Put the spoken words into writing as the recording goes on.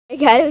I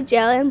got out of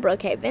jail in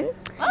Brookhaven.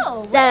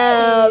 Oh,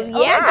 so really?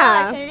 yeah. Oh my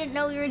gosh, I didn't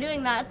know we were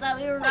doing that. I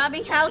thought we were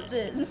robbing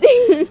houses.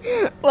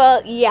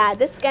 Well, yeah,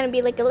 this is gonna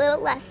be like a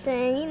little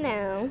lesson, you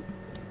know.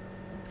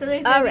 So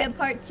there's gonna be a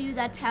part 2.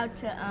 That's how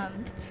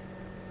to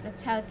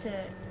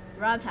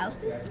rob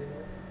houses.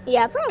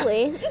 Yeah,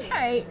 probably. All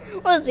right.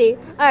 We'll see.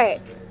 All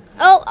right.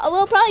 Oh,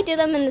 we'll probably do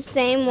them in the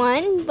same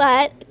one,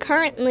 but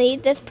currently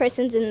this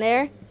person's in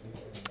there.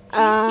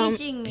 She's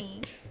teaching me.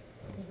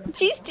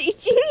 She's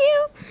teaching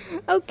you?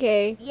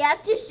 Okay. You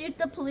have to shoot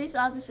the police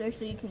officer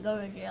so you can go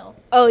to jail.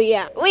 Oh,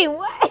 yeah. Wait,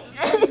 what?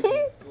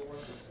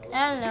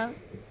 I don't know.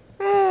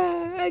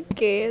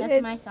 Okay.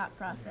 That's my thought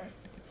process.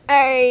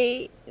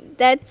 Alright.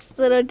 That's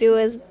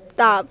LittleDua's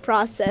thought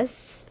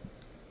process.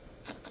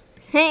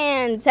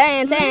 Hands.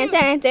 He's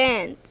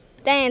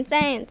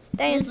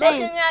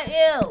looking at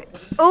you.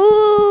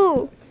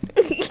 Ooh.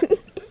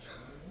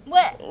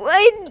 What?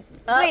 What?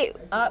 Wait.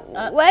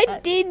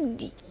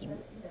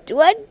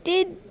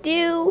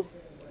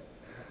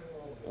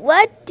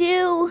 What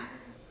do?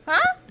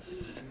 Huh?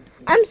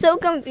 I'm so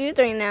confused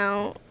right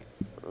now.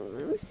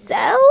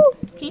 So?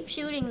 Keep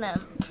shooting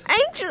them.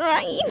 I'm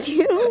trying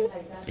to.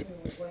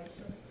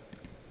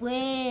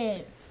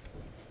 Wait.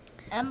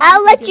 Emma,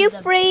 I'll let you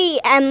free,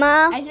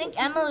 Emma. I think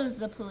Emma is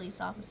the police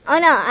officer. Oh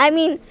no, I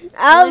mean,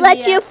 I'll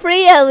let you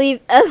free,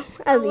 Olivia.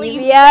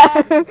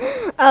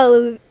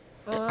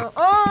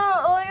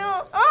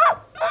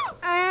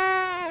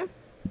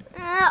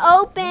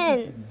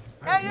 Open.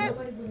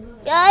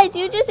 Guys,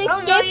 you just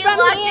escaped from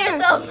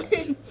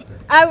here.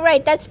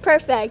 Alright, that's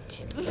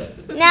perfect.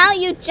 Now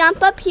you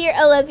jump up here,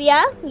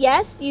 Olivia.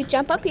 Yes, you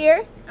jump up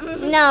here.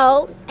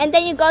 No, and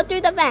then you go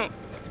through the vent.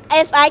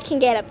 If I can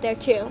get up there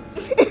too.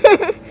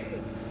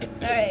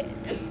 Alright.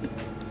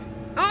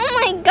 Oh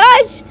my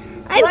gosh.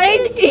 Why are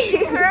you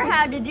teaching her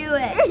how to do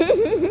it?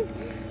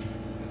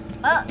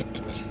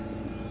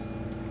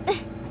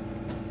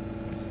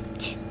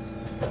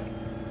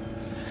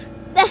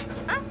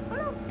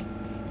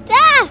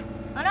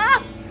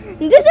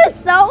 This is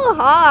so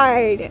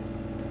hard.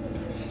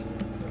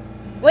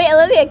 Wait,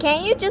 Olivia,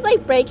 can't you just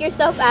like break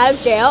yourself out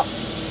of jail?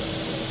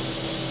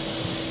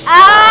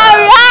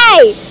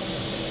 Alright!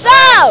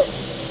 So,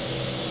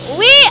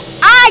 we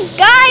are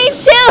going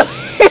to...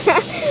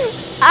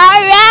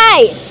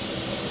 Alright!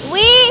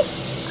 We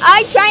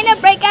are trying to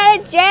break out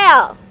of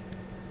jail.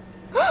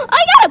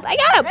 I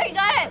got him! You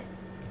got it!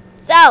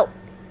 So,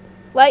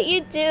 what you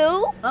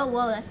do... Oh,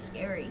 whoa, that's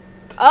scary.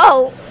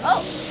 Oh.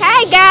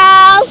 Hey,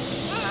 girl!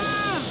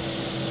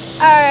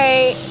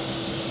 Alright.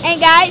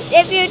 And guys,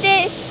 if you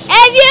guys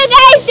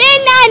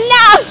did not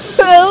know,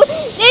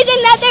 there's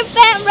another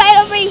vent right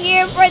over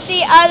here for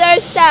the other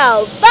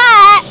cell.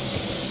 But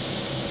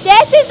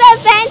this is a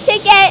vent to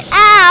get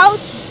out.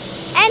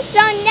 And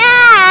so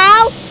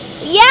now,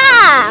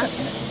 yeah.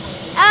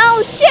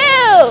 Oh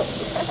shoot.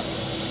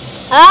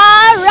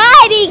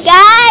 Alrighty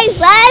guys,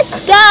 let's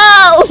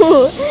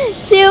go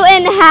to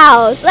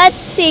in-house. Let's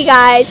see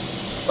guys.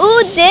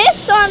 Ooh,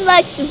 this one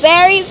looks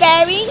very,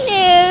 very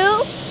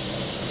new.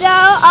 So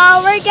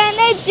all we're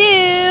gonna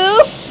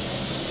do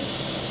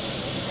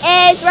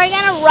is we're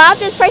gonna rob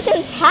this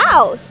person's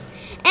house.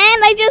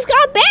 And I just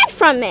got banned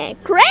from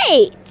it.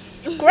 Great.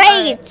 You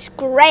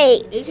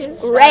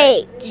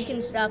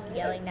can stop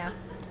yelling now.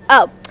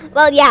 Oh,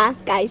 well yeah,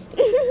 guys.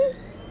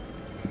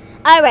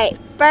 Alright,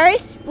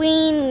 first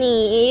we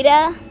need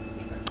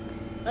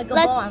Like a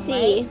let's bomb,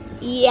 see.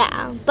 Right?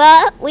 Yeah,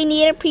 but we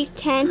need to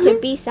pretend to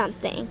be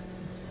something.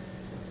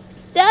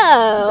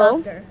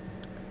 So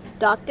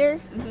Doctor?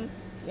 Mm-hmm.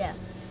 Yeah.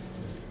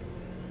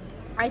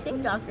 I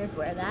think doctors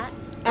wear that.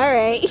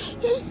 Alright.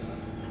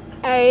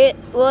 Alright,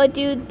 we'll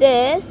do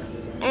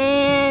this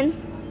and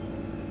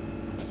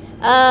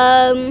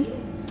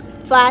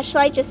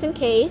flashlight just in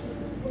case.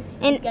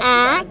 An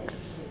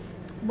axe.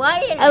 Why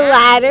an a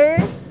ladder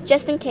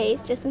just in case.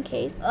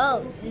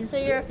 Oh, so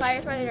you're a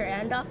firefighter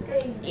and doctor?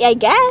 Yeah, I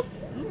guess.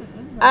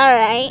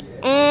 Alright,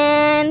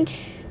 and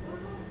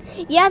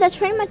yeah, that's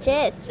pretty much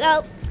it.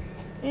 So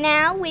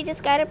now we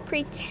just gotta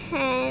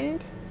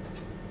pretend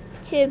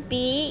to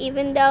be,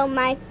 even though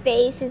my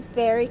face is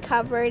very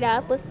covered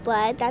up with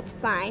blood, that's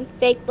fine.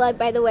 Fake blood,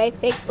 by the way,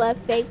 fake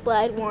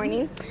blood,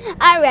 warning.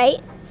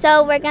 Alright,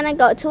 so we're gonna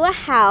go to a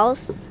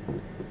house.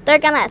 They're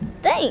gonna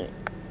think.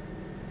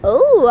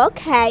 Oh,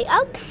 okay.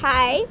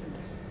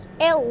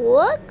 It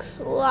looks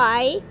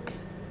like...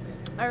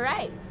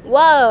 Alright.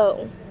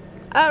 Whoa.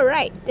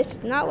 Alright, this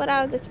is not what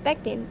I was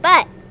expecting,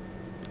 but...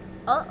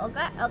 Oh,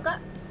 okay.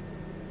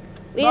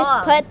 We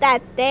just put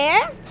that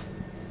there.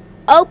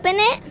 Open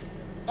it.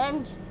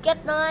 And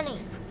get the money.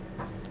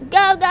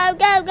 Go.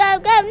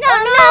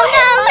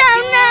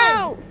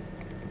 No.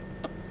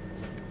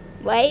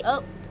 Wait.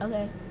 Oh,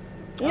 okay.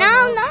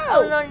 No.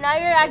 Oh, no, now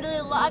you're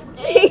actually locked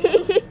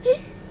in.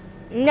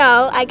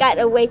 No, I got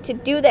a way to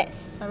do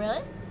this. Oh,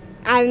 really?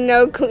 I have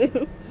no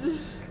clue.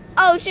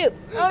 Oh, shoot.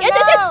 Oh, Yes.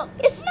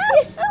 It's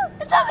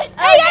up it.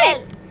 I got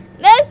it.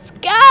 Let's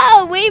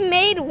go. We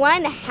made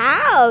one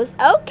house.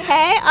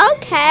 Okay.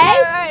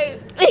 Alright.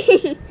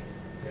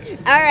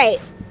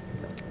 Alright.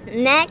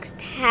 Next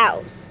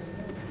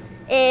house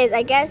is,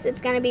 I guess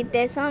it's gonna be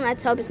this one.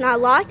 Let's hope it's not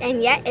locked,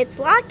 and yet it's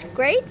locked.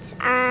 Great.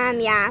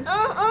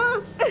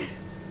 Yeah.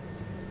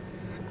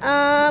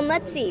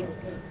 Let's see.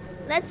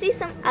 Let's see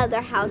some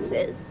other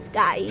houses,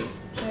 guys.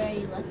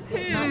 Alright, let's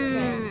not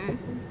trim.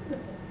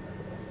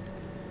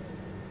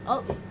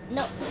 Oh,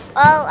 no.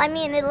 Well, I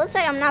mean, it looks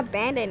like I'm not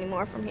banned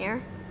anymore from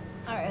here.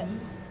 Alright.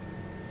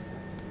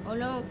 Oh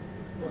no.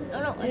 Oh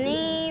no.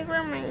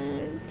 Never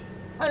mind.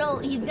 Oh no,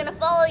 he's gonna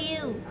follow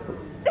you.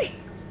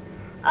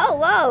 Oh,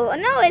 whoa.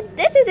 No,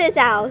 this is his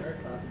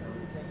house.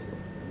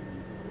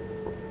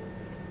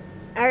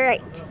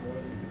 Alright.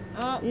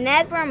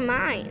 Never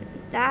mind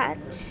that.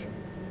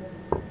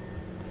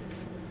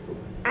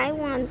 I'm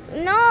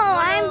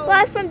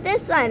blocked from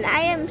this one.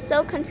 I am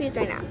so confused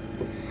right now.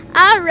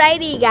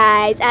 Alrighty,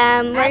 guys.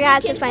 We're gonna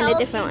have to find a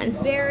different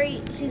one.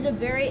 She's a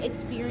very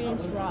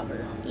experienced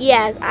robber.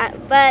 Yes,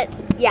 but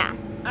yeah.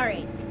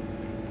 Alright.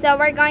 So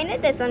we're going to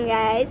this one,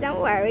 guys. Don't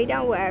worry,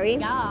 don't worry.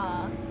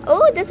 Yeah.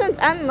 Oh, this one's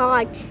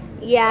unlocked.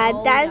 Yeah,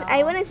 Oh, that's. yeah.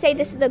 I wouldn't say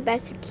this is the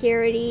best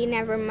security.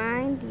 Never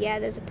mind. Yeah,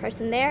 there's a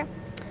person there.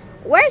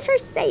 Where's her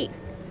safe?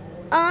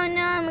 Oh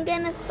no, I'm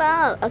gonna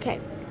fall. Okay.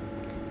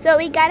 So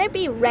we gotta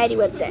be ready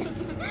with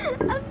this.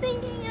 I'm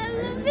thinking of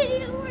the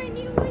video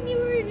when you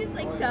were just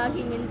like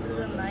talking into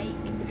the mic.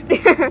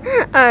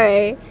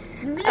 Alright.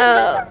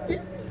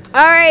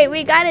 Alright,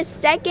 we got a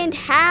second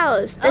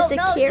house. The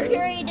No, security.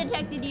 security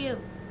detected you.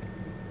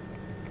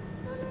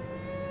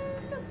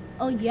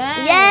 Oh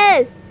yes.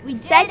 Yes. We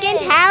did Second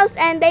it. house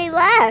and they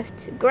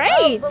left. Great.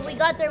 Oh, but we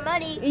got their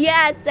money.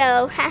 Yeah,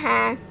 so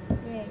haha.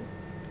 Yay.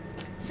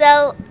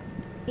 So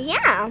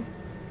yeah.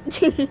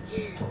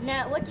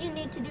 Now, what do you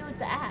need to do with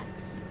the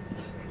axe?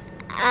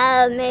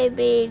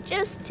 Maybe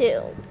just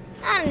two.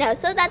 I don't know,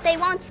 so that they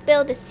won't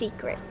spill the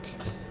secret.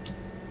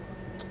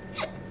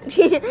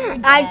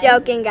 I'm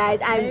joking, guys.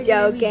 I'm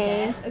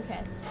joking. Okay.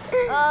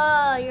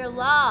 Oh, you're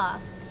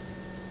locked.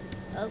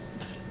 Oh.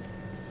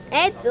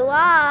 It's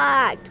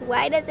locked.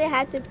 Why does it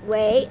have to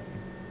wait?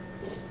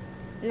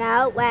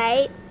 No,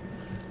 wait.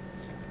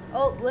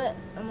 Oh, what?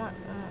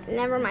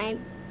 Never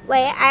mind.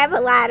 Wait, I have a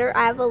ladder.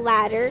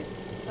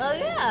 Oh,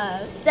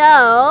 yeah.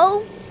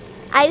 So,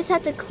 I just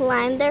have to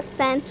climb their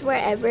fence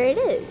wherever it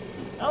is.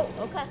 Oh,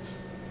 okay.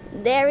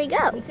 There we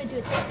go. We could do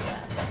it like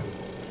that.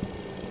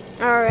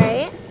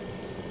 Alright.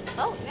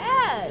 Oh,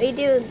 yeah. We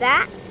do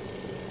that.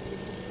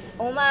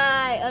 Oh,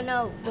 my. Oh,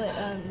 no. But,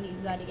 you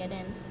gotta get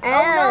in.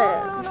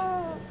 Oh.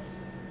 No.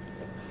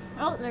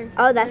 Oh, they're...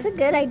 Oh, that's a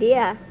good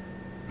idea.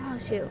 Oh,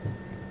 shoot.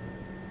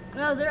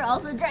 No, they're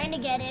also trying to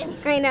get in.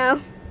 I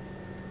know.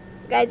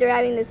 Guys are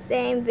having the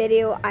same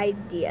video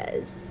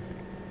ideas.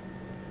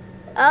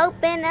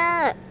 Open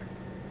up.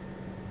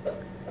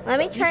 Let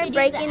me try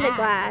breaking the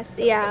glass.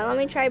 Yeah, let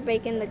me try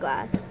breaking the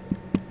glass.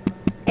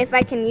 If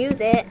I can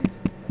use it.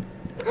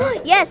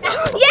 Yes!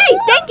 Yay!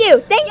 Thank you!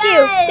 Thank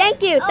you!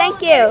 Thank you!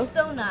 Thank you! They're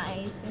so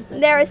nice.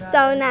 They're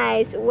so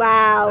nice.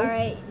 Wow.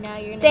 Alright, now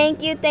you're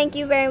Thank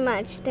you very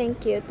much.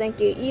 Thank you.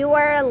 You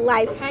are a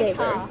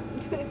lifesaver.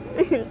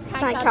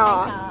 Thank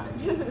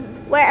you.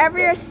 Wherever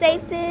your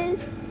safe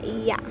is,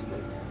 yeah.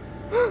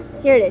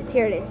 Here it is.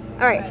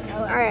 Alright.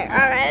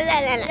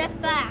 Alright.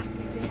 Step back.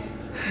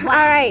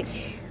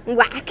 Alright.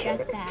 Whack.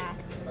 Step back.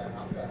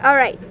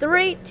 Alright.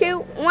 3, 2,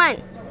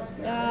 1.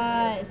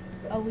 Guys.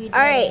 Oh, we did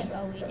Alright. it.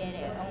 Oh, we did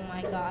it. Oh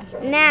my gosh.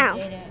 Now.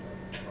 We did it.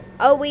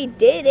 Oh, we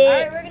did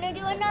it. Alright, we're gonna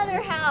do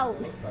another house.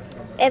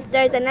 If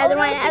there's another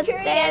one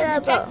Security has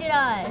available. detected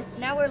us.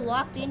 Now we're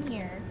locked in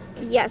here.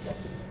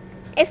 Yes.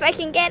 If I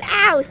can get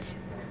out.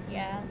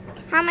 Yeah.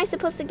 How am I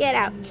supposed to get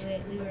out? I knew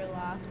it. We were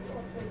locked.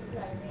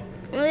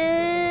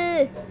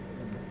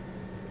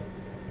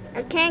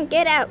 I can't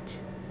get out.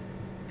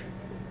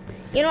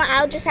 You know,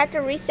 I'll just have to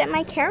reset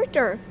my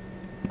character.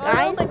 Oh,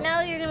 Guys. no, but now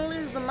you're gonna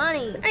lose the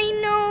money. I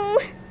know.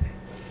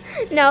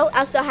 No,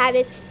 I'll still have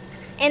it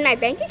in my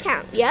bank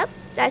account. Yep,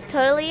 that's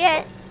totally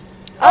it.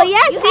 Oh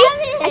yeah, you see? have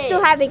it. I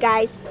still have it,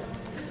 guys.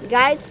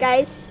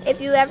 Guys,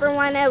 if you ever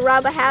want to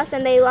rob a house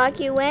and they lock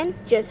you in,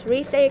 just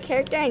reset your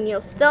character and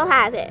you'll still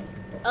have it.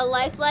 A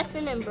life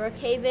lesson in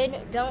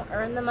Brookhaven: don't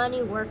earn the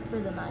money, work for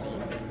the money.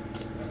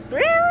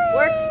 Really?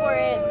 Work for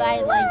it by,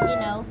 like, you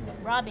know,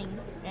 robbing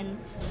and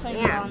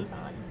putting bombs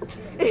on.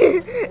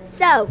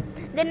 So,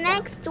 the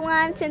next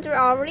one, since we're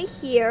already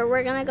here,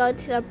 we're going to go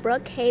to the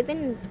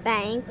Brookhaven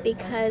Bank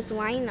because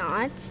why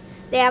not?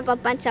 They have a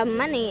bunch of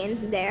money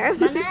in there.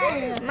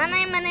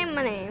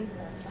 Money.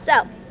 So,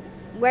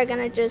 we're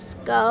going to just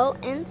go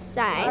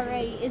inside.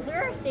 Alrighty, is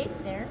there a safe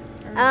there?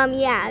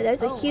 Yeah,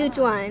 there's a huge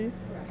one.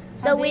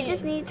 So we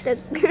just need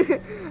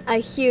a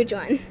huge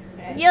one.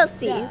 Okay, You'll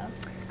see. so.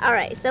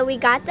 Alright, so we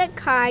got the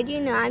card. You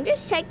know, I'm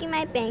just checking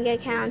my bank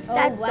accounts. Oh,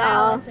 That's wow,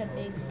 all. that's a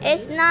big safe.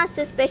 It's not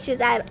suspicious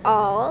at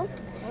all.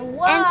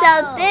 Whoa. And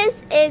so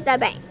this is a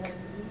bank.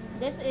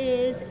 This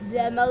is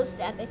the most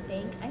epic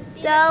thing I've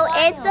seen. So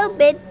it's a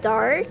bit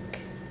dark.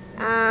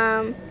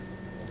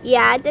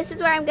 Yeah, this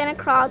is where I'm gonna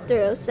crawl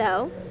through.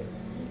 So,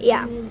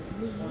 yeah.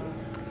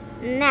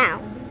 Now,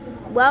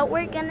 what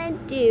we're gonna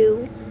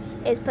do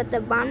is put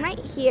the bomb right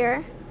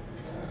here.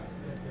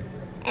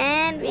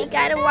 and we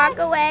gotta walk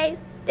away.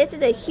 This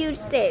is a huge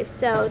safe,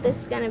 so this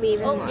is gonna be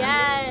even more. Oh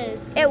yes.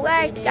 It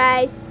worked,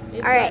 guys.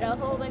 We've All right. got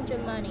a whole bunch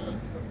of money.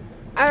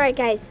 All right,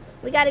 guys.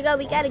 We gotta go.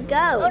 We gotta go.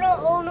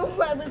 Oh no!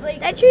 I was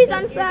like. That tree's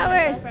on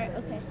fire.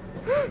 Okay.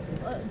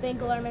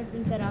 Bank alarm has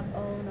been set off.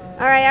 Oh no.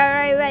 All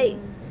right.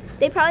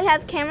 They probably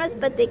have cameras,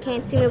 but they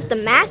can't see me with the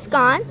mask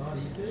on.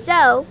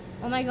 So.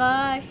 Oh my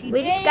gosh.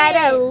 We just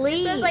gotta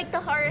leave. This is like the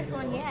hardest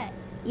one yet.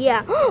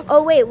 Yeah.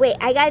 Oh wait.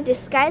 I gotta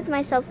disguise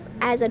myself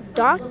as a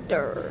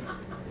doctor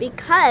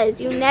because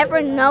you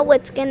never know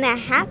what's gonna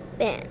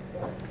happen.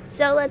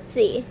 So let's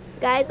see,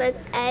 guys.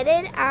 Let's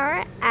edit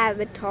our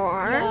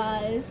avatar.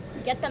 Yes.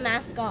 Get the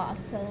mask off.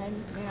 So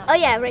then. Oh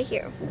yeah, right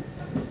here.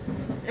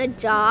 A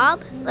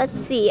job. Let's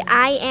see.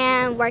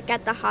 I work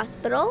at the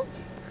hospital,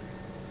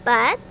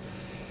 but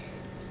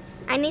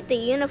I need the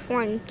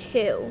uniform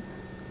too.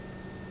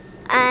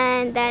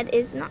 And that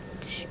is not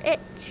it.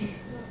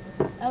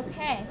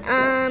 Okay.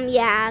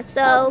 Yeah,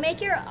 so make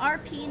your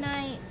RP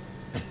night.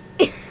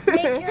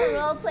 Make your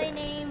roleplay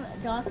name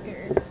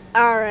Doctor.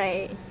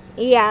 Alright.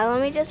 Yeah,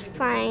 let me just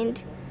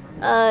find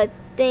a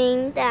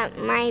thing that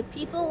might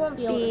people won't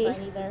be able to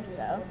find either,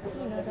 so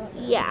don't.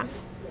 Yeah.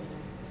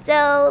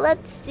 So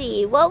let's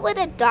see. What would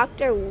a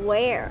doctor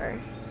wear?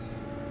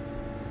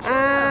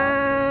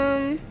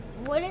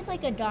 What is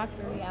like a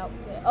doctory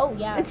outfit? Oh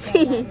yeah. Let's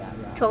see. Yeah.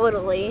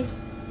 Totally.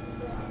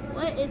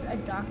 What is a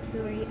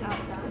doctory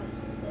outfit?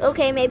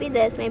 Okay, maybe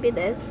this.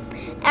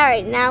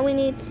 Alright, now we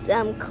need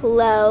some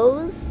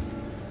clothes.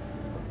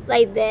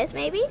 Like this,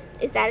 maybe?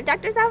 Is that a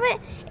doctor's outfit?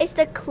 It's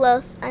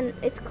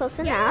close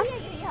enough.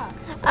 Yeah.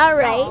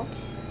 Alright.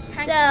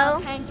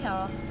 So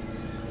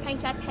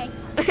Tank.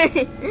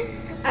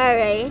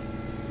 alright.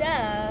 So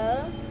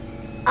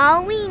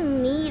all we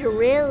need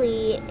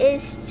really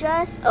is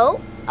just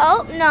no,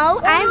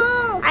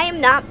 I am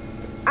not.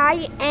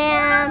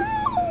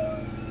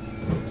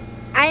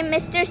 I'm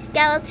Mr.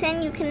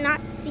 Skeleton. You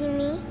cannot see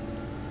me.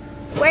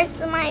 How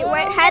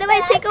do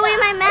I take away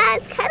my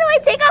mask? How do I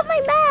take off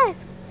my mask?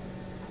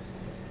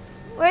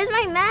 Where's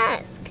my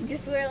mask?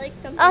 just wear like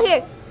something. Oh,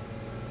 here.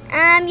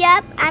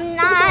 Yep. I'm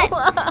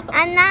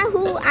not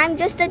who. I'm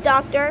just a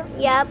doctor.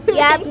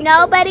 Yep.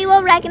 Nobody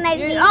will recognize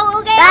me. Oh,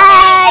 okay.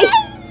 Bye.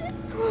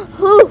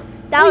 Whew,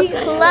 that was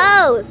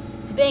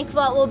close. Bank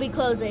vault will be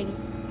closing.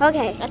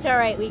 Okay. That's all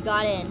right. We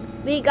got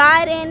in. We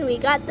got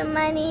the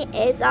money.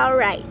 It's all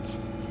right.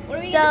 What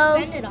are we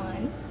gonna spend it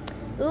on?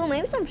 Ooh,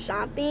 maybe some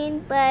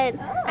shopping, but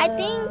I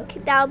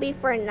think that'll be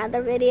for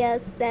another video.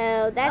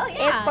 So that's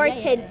it for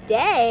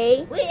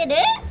today. Wait, it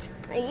is?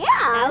 Yeah.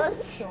 That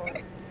was short.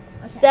 Okay.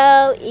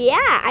 So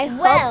yeah, I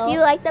hope you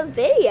liked the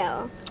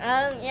video.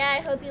 Yeah,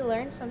 I hope you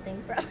learned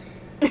something from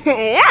it.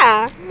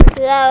 Yeah.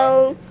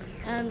 So.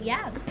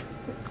 Yeah.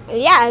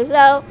 Yeah.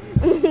 So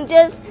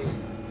just.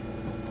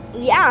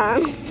 Yeah.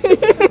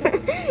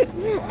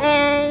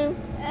 And.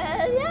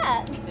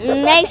 Yeah.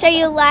 Make sure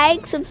you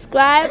like,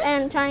 subscribe,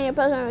 and turn on your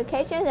post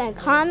notifications, and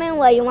comment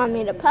what you want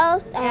me to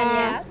post,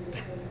 and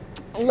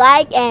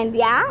like, and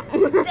yeah.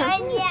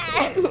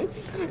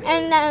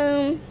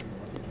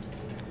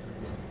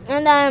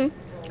 And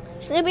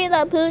Snoopy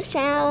the Pooh's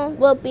channel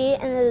will be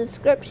in the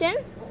description.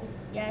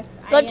 Yes.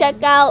 Go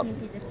check out.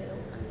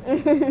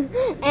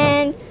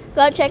 And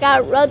go check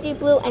out Rosie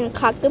Blue and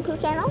Cock the Pooh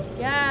channel.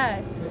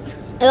 Yes.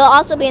 It will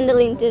also be in the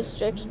link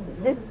description.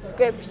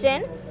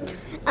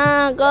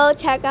 Go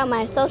check out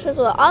my socials.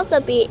 Will also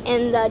be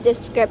in the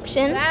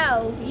description.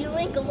 Wow, you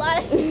link a lot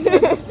of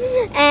stuff.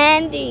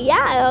 And yeah,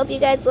 I hope you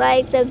guys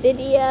liked the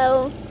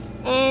video,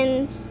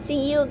 and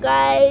see you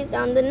guys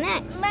on the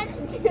next. Let's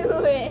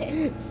do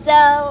it.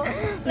 So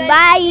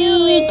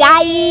bye,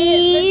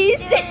 guys.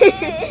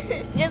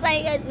 Just let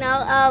you guys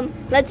know,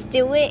 let's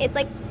do it. It's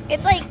like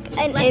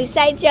an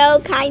inside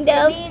joke, kind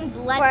of. It means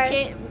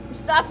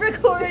stop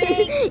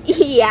recording.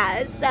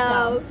 Yeah.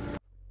 So.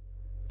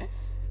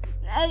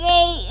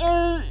 Okay,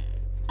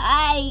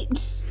 Hi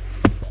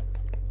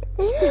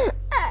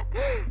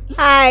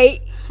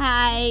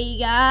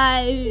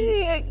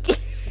guys.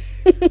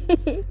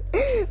 Okay.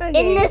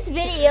 In this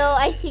video,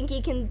 I think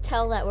you can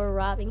tell that we're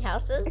robbing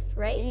houses,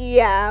 right?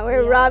 Yeah,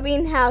 we're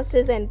robbing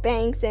houses and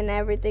banks and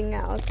everything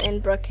else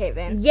in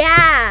Brookhaven.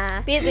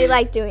 Yeah. Because we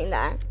like doing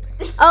that.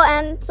 Oh,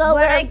 and so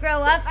when I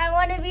grow up, I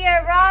want to be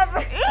a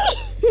robber.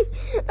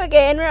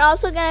 Okay, and we're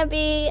also going to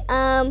be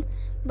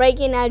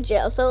breaking out of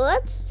jail. So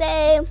let's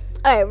say...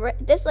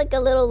 Alright, this is like a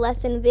little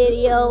lesson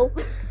video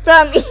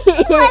from me.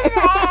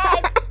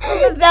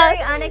 I'm a very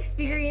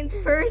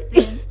unexperienced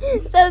person.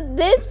 So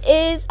this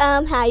is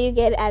how you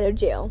get out of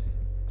jail.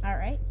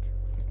 Alright.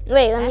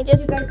 Wait, let me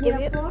just give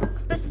you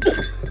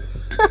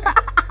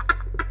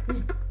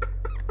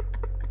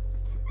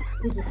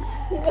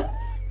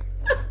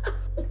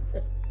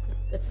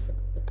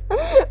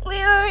we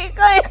were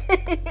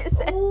recording.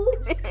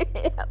 Oops.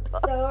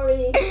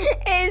 Sorry.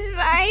 It's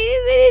fine,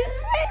 but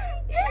it's fine.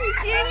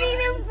 You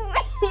need a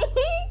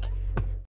break.